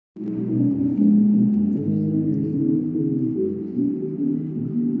I'm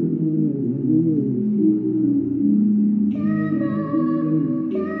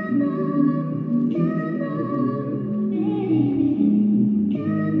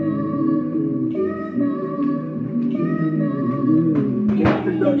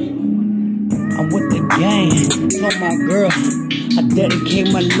with the gang, told my girl I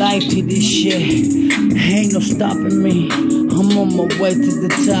dedicate my life to this shit. Ain't no stopping me. I'm on my way to the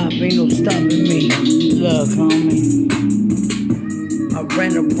top, ain't no stopping me. Look, homie, I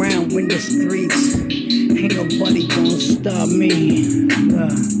ran around in the streets, ain't nobody gonna stop me.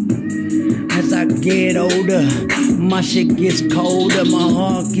 As I get older, my shit gets colder, my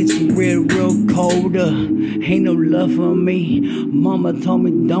heart gets real colder. Ain't no love for me. Mama told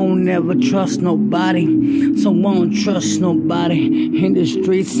me don't ever trust nobody, so I won't trust nobody. In the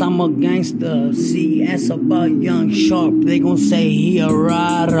streets, I'm a gangster. See, ask about Young Sharp, they gon' say he a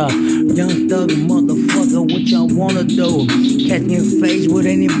rider. Young thug motherfucker, what y'all wanna do? Catch me in face with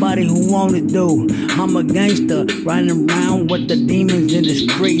anybody who wanna do. I'm a gangster, riding around with the demons in the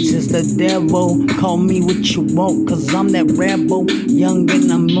streets. It's the devil, call me what you want, cause I'm that Rambo. Young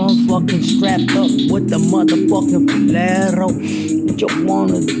and I'm motherfucking strapped up with the motherfucking Filero. What you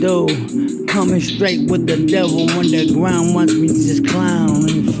wanna do? Coming straight with the devil when the ground wants me just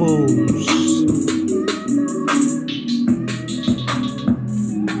clowning fools.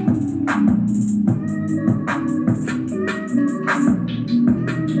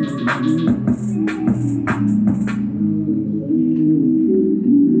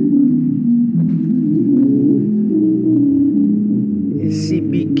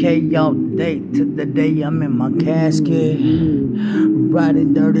 CBK all day to the day I'm in my casket.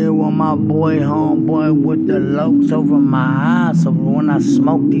 Riding dirty with my boy, homeboy, with the lokes over my eyes. So when I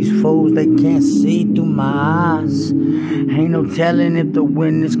smoke these fools, they can't see through my eyes. Ain't no telling if the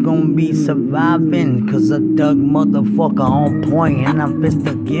witness gon' be surviving, cause a thug motherfucker on point, and I'm pissed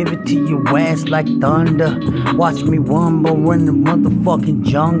to give it to you ass like thunder. Watch me rumble in the motherfucking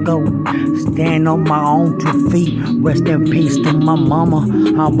jungle. Stand on my own 2 feet. Rest in peace to my mama.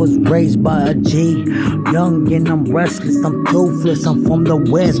 I was raised by a G. Young and I'm restless, I'm toothless, I'm from the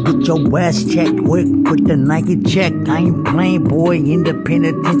west. Get your ass checked quick with the Nike check. I ain't playing, boy, in the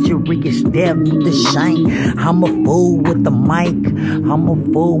penitentiary, get stabbed with the shank. I'm a fool with the mic, I'm a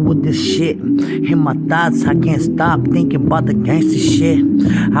fool with the shit. In my thoughts, I can't stop thinking about the gangster shit.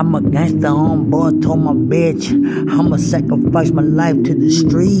 I'm a gangster homeboy, told my bitch I'ma sacrifice my life to the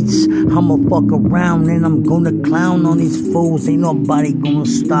streets. I'ma fuck around and I'm gonna clown on these fools. Ain't nobody gonna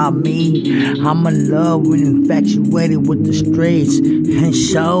stop me. I'm in love and infatuated with the streets. And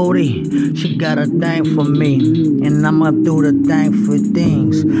shorty, she got a thing for me, and I'ma do the thing for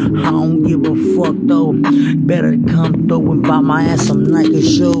things. I don't give a fuck though. Better come through and buy my ass some Nike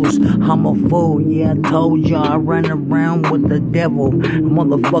shoes. I'm a fool, yeah, I told y'all I run around with the devil.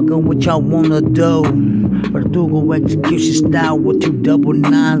 Motherfucker, what y'all wanna do? Verdugo execution style with 2 double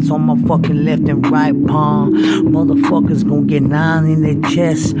 9s on my fucking left and right palm. Motherfuckers gon' get 9 in their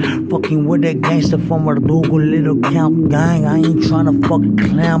chest. Fucking with a gangster from Verdugo, little count gang. I ain't tryna fucking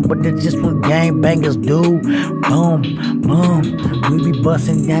clown, but that's just what gangbangers do. Boom, boom, we be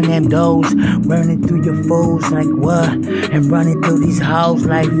busting down them doors, running through your fools like what? And running through these hoes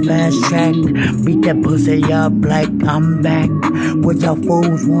like fast track. Beat that pussy up like I'm back. What y'all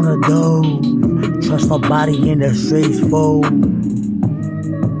fools wanna do? Trust nobody in the streets, fool.